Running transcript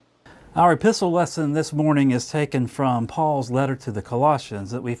Our epistle lesson this morning is taken from Paul's letter to the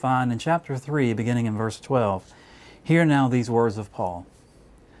Colossians that we find in chapter 3, beginning in verse 12. Hear now these words of Paul.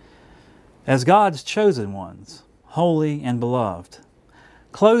 As God's chosen ones, holy and beloved,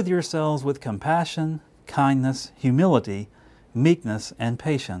 clothe yourselves with compassion, kindness, humility, meekness, and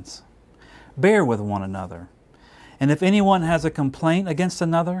patience. Bear with one another. And if anyone has a complaint against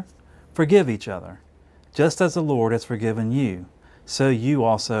another, forgive each other, just as the Lord has forgiven you. So you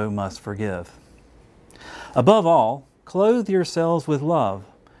also must forgive. Above all, clothe yourselves with love,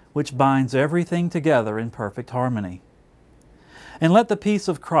 which binds everything together in perfect harmony. And let the peace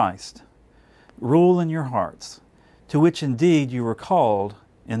of Christ rule in your hearts, to which indeed you were called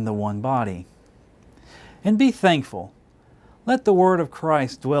in the one body. And be thankful. Let the word of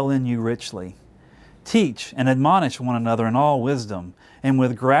Christ dwell in you richly. Teach and admonish one another in all wisdom, and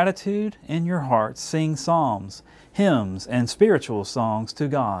with gratitude in your hearts sing psalms, hymns, and spiritual songs to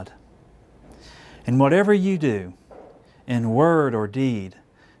God. And whatever you do, in word or deed,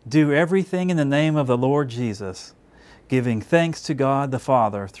 do everything in the name of the Lord Jesus, giving thanks to God the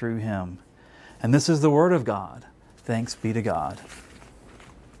Father through Him. And this is the Word of God. Thanks be to God.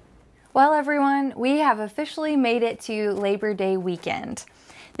 Well, everyone, we have officially made it to Labor Day weekend.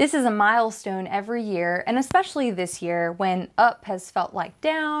 This is a milestone every year, and especially this year when up has felt like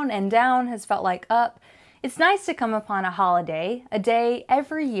down and down has felt like up. It's nice to come upon a holiday, a day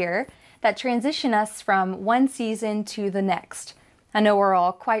every year that transition us from one season to the next. I know we're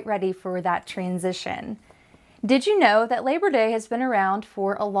all quite ready for that transition. Did you know that Labor Day has been around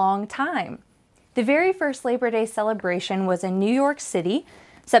for a long time? The very first Labor Day celebration was in New York City,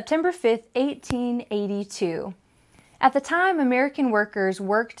 September 5th, 1882. At the time, American workers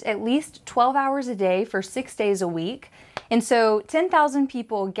worked at least 12 hours a day for 6 days a week, and so 10,000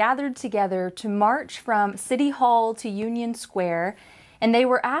 people gathered together to march from City Hall to Union Square, and they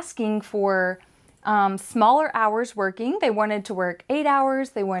were asking for smaller hours working. They wanted to work 8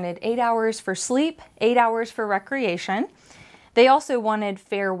 hours, they wanted 8 hours for sleep, 8 hours for recreation. They also wanted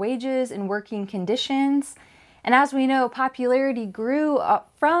fair wages and working conditions. And as we know, popularity grew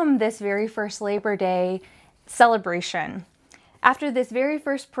up from this very first Labor Day celebration. After this very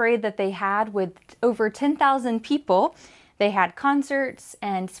first parade that they had with over 10,000 people, they had concerts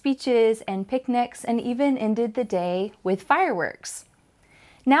and speeches and picnics and even ended the day with fireworks.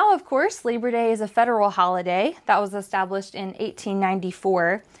 Now, of course, Labor Day is a federal holiday that was established in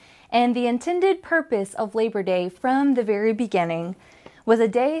 1894, and the intended purpose of Labor Day from the very beginning was a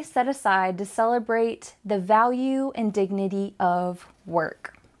day set aside to celebrate the value and dignity of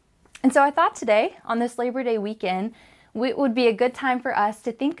work. And so I thought today, on this Labor Day weekend, it would be a good time for us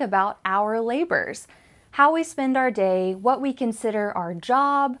to think about our labors, how we spend our day, what we consider our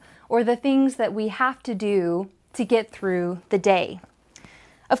job, or the things that we have to do to get through the day.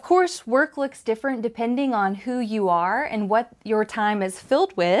 Of course, work looks different depending on who you are and what your time is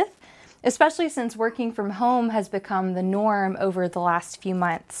filled with, especially since working from home has become the norm over the last few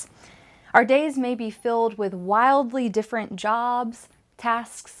months. Our days may be filled with wildly different jobs,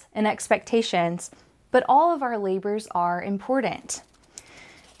 tasks, and expectations, but all of our labors are important.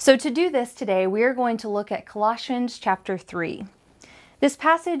 So to do this today, we are going to look at Colossians chapter 3. This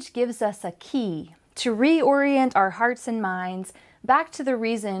passage gives us a key to reorient our hearts and minds back to the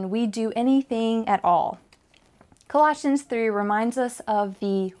reason we do anything at all. Colossians 3 reminds us of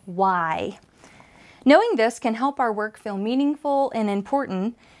the why. Knowing this can help our work feel meaningful and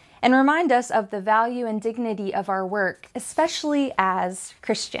important and remind us of the value and dignity of our work, especially as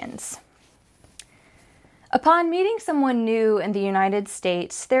Christians. Upon meeting someone new in the United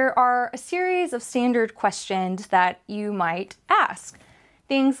States, there are a series of standard questions that you might ask.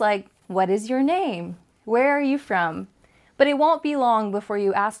 Things like, what is your name? Where are you from? But it won't be long before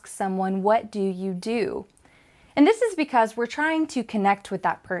you ask someone, what do you do? And this is because we're trying to connect with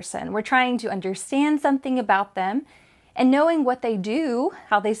that person. We're trying to understand something about them, and knowing what they do,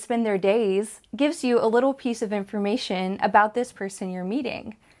 how they spend their days, gives you a little piece of information about this person you're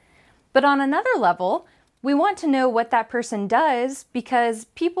meeting. But on another level, we want to know what that person does because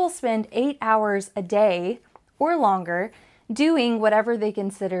people spend 8 hours a day or longer doing whatever they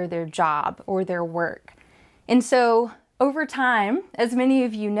consider their job or their work. And so over time, as many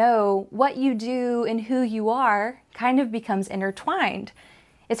of you know, what you do and who you are kind of becomes intertwined.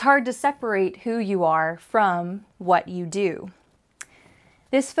 It's hard to separate who you are from what you do.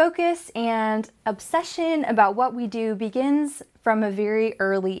 This focus and obsession about what we do begins from a very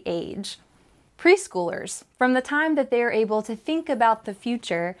early age. Preschoolers, from the time that they are able to think about the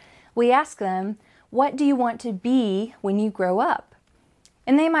future, we ask them, what do you want to be when you grow up?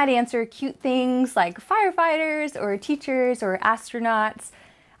 And they might answer cute things like firefighters or teachers or astronauts.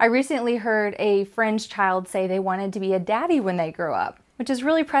 I recently heard a friend's child say they wanted to be a daddy when they grow up, which is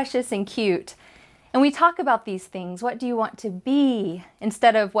really precious and cute. And we talk about these things. What do you want to be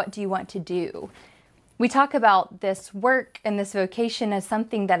instead of what do you want to do? We talk about this work and this vocation as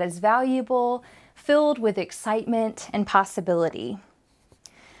something that is valuable, filled with excitement and possibility.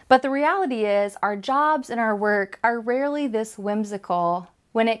 But the reality is our jobs and our work are rarely this whimsical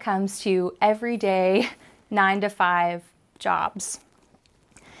when it comes to everyday 9-to-5 jobs.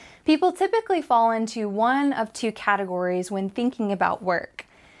 People typically fall into one of two categories when thinking about work.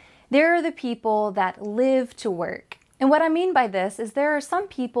 There are the people that live to work. And what I mean by this is there are some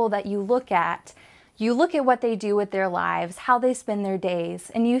people that you look at what they do with their lives, how they spend their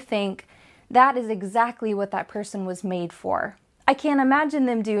days, and you think, that is exactly what that person was made for. I can't imagine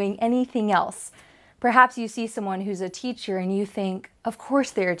them doing anything else. Perhaps you see someone who's a teacher and you think, of course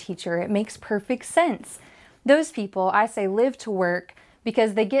they're a teacher, it makes perfect sense. Those people, I say, live to work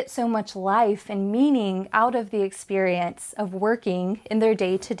because they get so much life and meaning out of the experience of working in their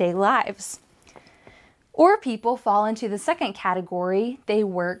day-to-day lives. Or people fall into the second category, they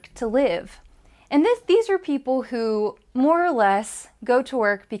work to live. And these are people who more or less go to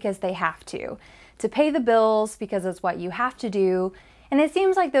work because they have to pay the bills because it's what you have to do. And it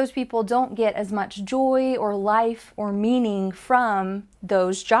seems like those people don't get as much joy or life or meaning from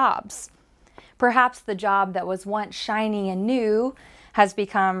those jobs. Perhaps the job that was once shiny and new has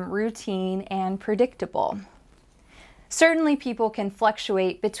become routine and predictable. Certainly people can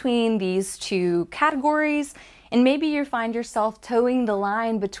fluctuate between these two categories, and maybe you find yourself towing the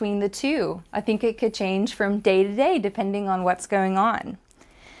line between the two. I think it could change from day to day depending on what's going on.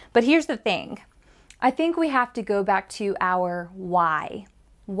 But here's the thing. I think we have to go back to our why.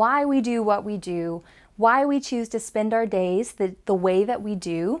 Why we do what we do, why we choose to spend our days the way that we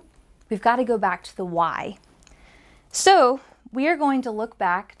do. We've got to go back to the why. So we are going to look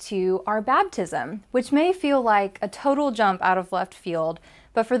back to our baptism, which may feel like a total jump out of left field,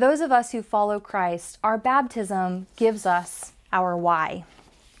 but for those of us who follow Christ, our baptism gives us our why.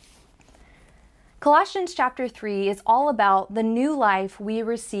 Colossians chapter 3 is all about the new life we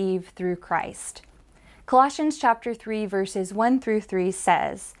receive through Christ. Colossians chapter 3 verses 1 through 3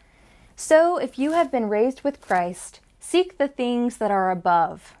 says, "So if you have been raised with Christ, seek the things that are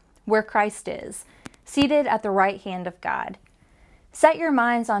above, where Christ is, seated at the right hand of God. Set your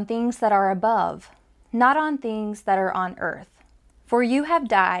minds on things that are above, not on things that are on earth. For you have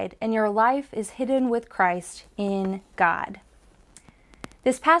died, and your life is hidden with Christ in God."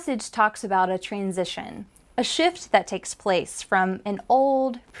 This passage talks about a transition, a shift that takes place from an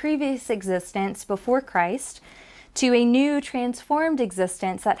old, previous existence before Christ to a new, transformed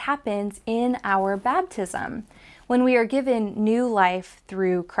existence that happens in our baptism, when we are given new life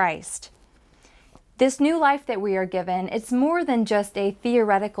through Christ. This new life that we are given, it's more than just a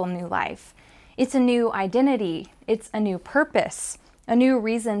theoretical new life. It's a new identity, it's a new purpose, a new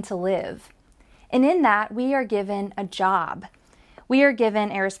reason to live. And in that, we are given a job. We are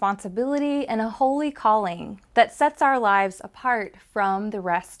given a responsibility and a holy calling that sets our lives apart from the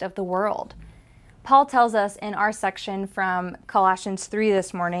rest of the world. Paul tells us in our section from Colossians 3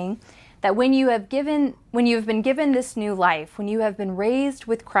 this morning that when you have been given this new life, when you have been raised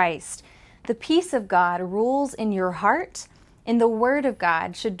with Christ, the peace of God rules in your heart, and the word of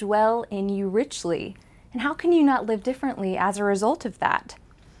God should dwell in you richly. And how can you not live differently as a result of that?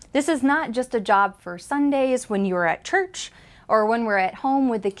 This is not just a job for Sundays when you are at church or when we're at home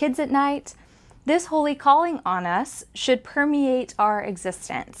with the kids at night. This holy calling on us should permeate our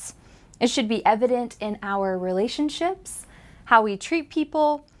existence. It should be evident in our relationships, how we treat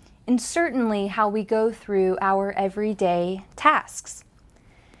people, and certainly how we go through our everyday tasks.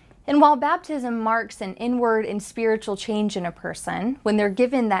 And while baptism marks an inward and spiritual change in a person when they're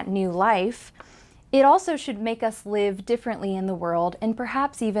given that new life, it also should make us live differently in the world and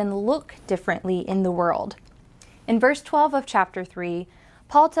perhaps even look differently in the world. In verse 12 of chapter 3,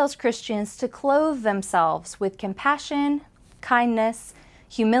 Paul tells Christians to clothe themselves with compassion, kindness,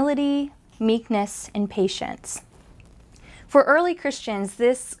 humility, meekness, and patience. For early Christians,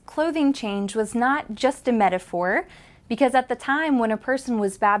 this clothing change was not just a metaphor, because at the time when a person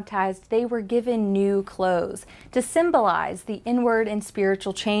was baptized, they were given new clothes to symbolize the inward and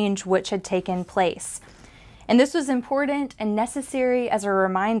spiritual change which had taken place. And this was important and necessary as a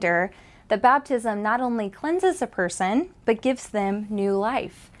reminder that baptism not only cleanses a person, but gives them new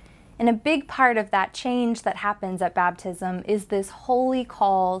life. And a big part of that change that happens at baptism is this holy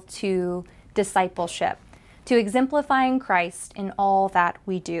call to discipleship, to exemplifying Christ in all that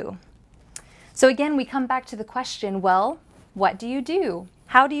we do. So again, we come back to the question, well, what do you do?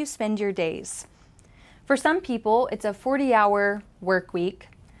 How do you spend your days? For some people, it's a 40-hour work week.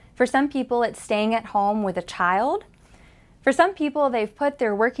 For some people, it's staying at home with a child. For some people, they've put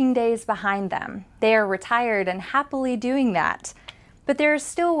their working days behind them. They are retired and happily doing that. But there are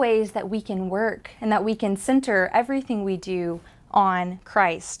still ways that we can work and that we can center everything we do on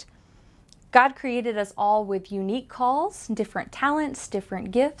Christ. God created us all with unique calls, different talents,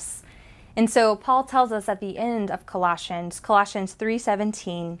 different gifts. And so Paul tells us at the end of Colossians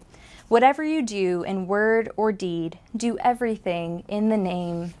 3:17, whatever you do in word or deed, do everything in the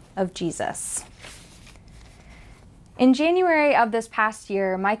name of Jesus. In January of this past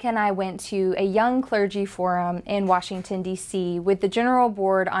year, Mike and I went to a young clergy forum in Washington, D.C. with the General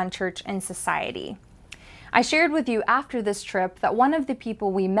Board on Church and Society. I shared with you after this trip that one of the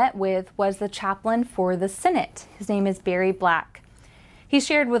people we met with was the chaplain for the Senate. His name is Barry Black. He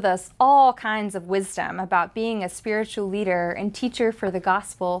shared with us all kinds of wisdom about being a spiritual leader and teacher for the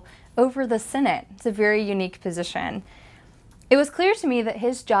gospel over the Senate. It's a very unique position. It was clear to me that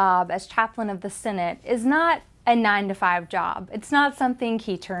his job as chaplain of the Senate is not a 9-to-5 job. It's not something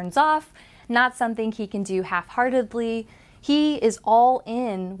he turns off, not something he can do half-heartedly. He is all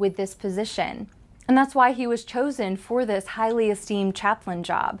in with this position. And that's why he was chosen for this highly esteemed chaplain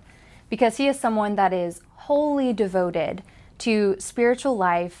job, because he is someone that is wholly devoted to spiritual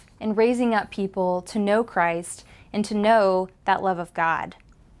life and raising up people to know Christ and to know that love of God.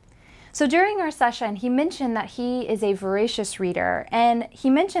 So during our session, he mentioned that he is a voracious reader, and he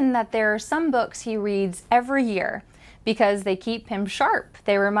mentioned that there are some books he reads every year because they keep him sharp.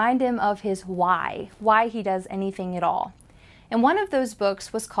 They remind him of his why he does anything at all. And one of those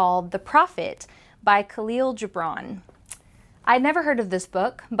books was called The Prophet by Khalil Gibran. I'd never heard of this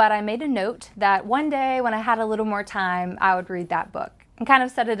book, but I made a note that one day when I had a little more time, I would read that book and kind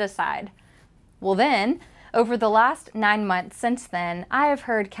of set it aside. Well then, over the last 9 months since then, I have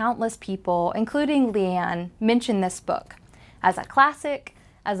heard countless people, including Leanne, mention this book as a classic,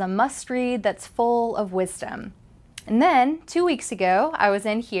 as a must-read that's full of wisdom. And then, 2 weeks ago, I was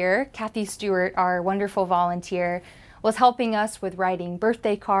in here. Kathy Stewart, our wonderful volunteer, was helping us with writing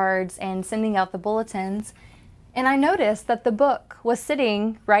birthday cards and sending out the bulletins, and I noticed that the book was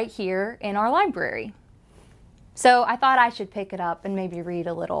sitting right here in our library. So I thought I should pick it up and maybe read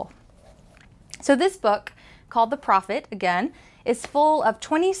a little. So this book, called The Prophet, again, is full of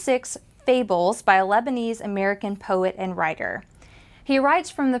 26 fables by a Lebanese-American poet and writer. He writes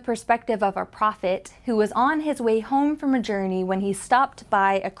from the perspective of a prophet who was on his way home from a journey when he stopped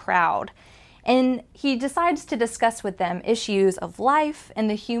by a crowd, and he decides to discuss with them issues of life and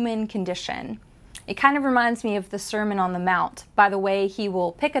the human condition. It kind of reminds me of the Sermon on the Mount, by the way he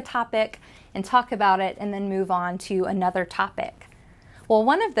will pick a topic and talk about it and then move on to another topic. Well,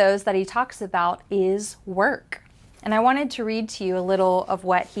 one of those that he talks about is work. And I wanted to read to you a little of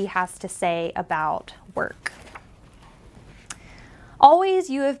what he has to say about work. Always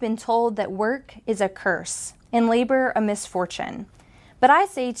you have been told that work is a curse and labor a misfortune. But I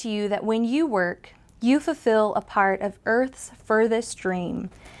say to you that when you work, you fulfill a part of earth's furthest dream,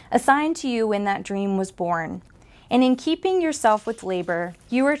 assigned to you when that dream was born. And in keeping yourself with labor,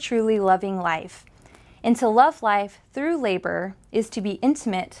 you are truly loving life. And to love life through labor is to be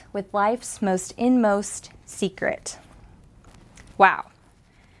intimate with life's most inmost secret. Wow.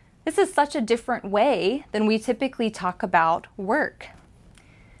 This is such a different way than we typically talk about work.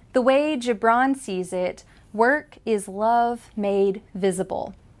 The way Gibran sees it, work is love made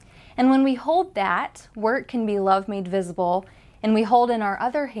visible. And when we hold that, work can be love made visible, and we hold in our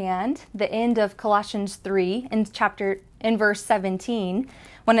other hand the end of Colossians 3 in verse 17,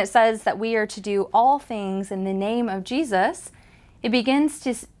 when it says that we are to do all things in the name of Jesus, it begins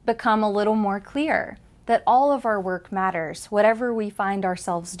to become a little more clear that all of our work matters, whatever we find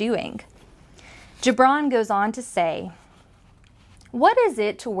ourselves doing. Gibran goes on to say, "What is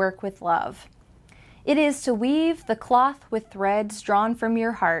it to work with love? It is to weave the cloth with threads drawn from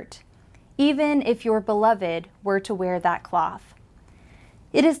your heart, even if your beloved were to wear that cloth.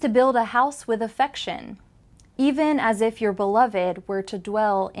 It is to build a house with affection, even as if your beloved were to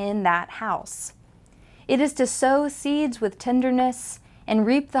dwell in that house. It is to sow seeds with tenderness and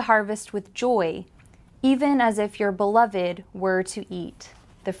reap the harvest with joy, even as if your beloved were to eat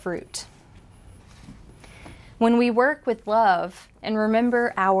the fruit." When we work with love and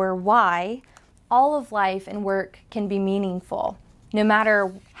remember our why, all of life and work can be meaningful, no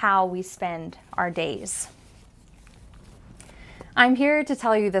matter how we spend our days. I'm here to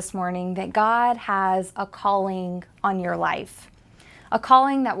tell you this morning that God has a calling on your life, a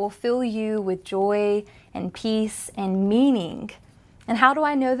calling that will fill you with joy and peace and meaning. And how do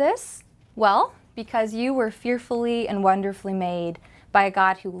I know this? Well, because you were fearfully and wonderfully made by a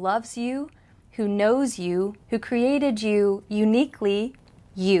God who loves you, who knows you, who created you uniquely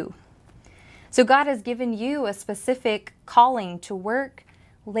you. So God has given you a specific calling to work,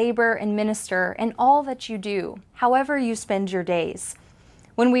 labor, and minister in all that you do, however you spend your days.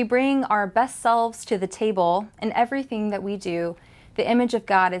 When we bring our best selves to the table in everything that we do, the image of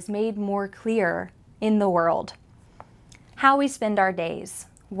God is made more clear in the world. How we spend our days,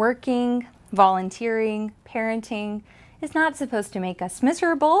 working, volunteering, parenting, is not supposed to make us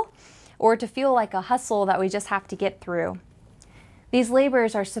miserable or to feel like a hustle that we just have to get through. These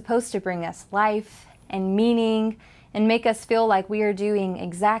labors are supposed to bring us life and meaning and make us feel like we are doing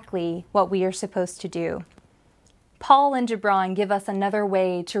exactly what we are supposed to do. Paul and Gibran give us another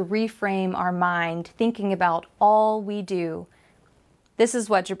way to reframe our mind, thinking about all we do. This is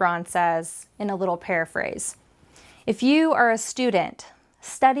what Gibran says in a little paraphrase. If you are a student,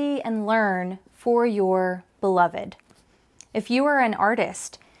 study and learn for your beloved. If you are an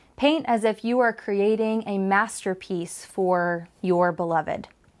artist, paint as if you are creating a masterpiece for your beloved.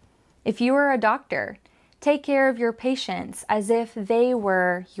 If you are a doctor, take care of your patients as if they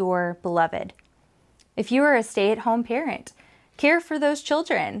were your beloved. If you are a stay-at-home parent, care for those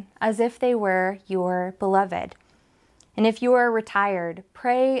children as if they were your beloved. And if you are retired,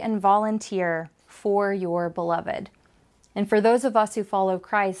 pray and volunteer for your beloved. And for those of us who follow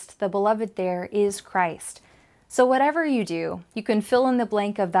Christ, the beloved there is Christ. So whatever you do, you can fill in the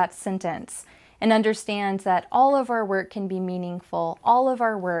blank of that sentence and understand that all of our work can be meaningful. All of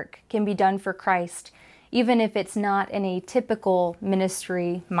our work can be done for Christ, even if it's not in a typical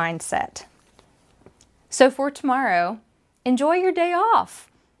ministry mindset. So for tomorrow, enjoy your day off.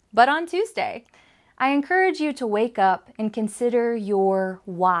 But on Tuesday, I encourage you to wake up and consider your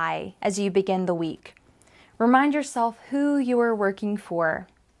why as you begin the week. Remind yourself who you are working for,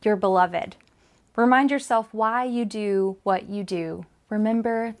 your beloved. Remind yourself why you do what you do.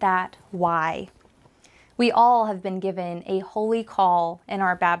 Remember that why. We all have been given a holy call in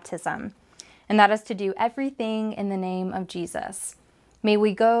our baptism, and that is to do everything in the name of Jesus. May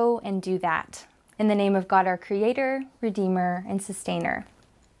we go and do that. In the name of God, our Creator, Redeemer, and Sustainer.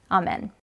 Amen.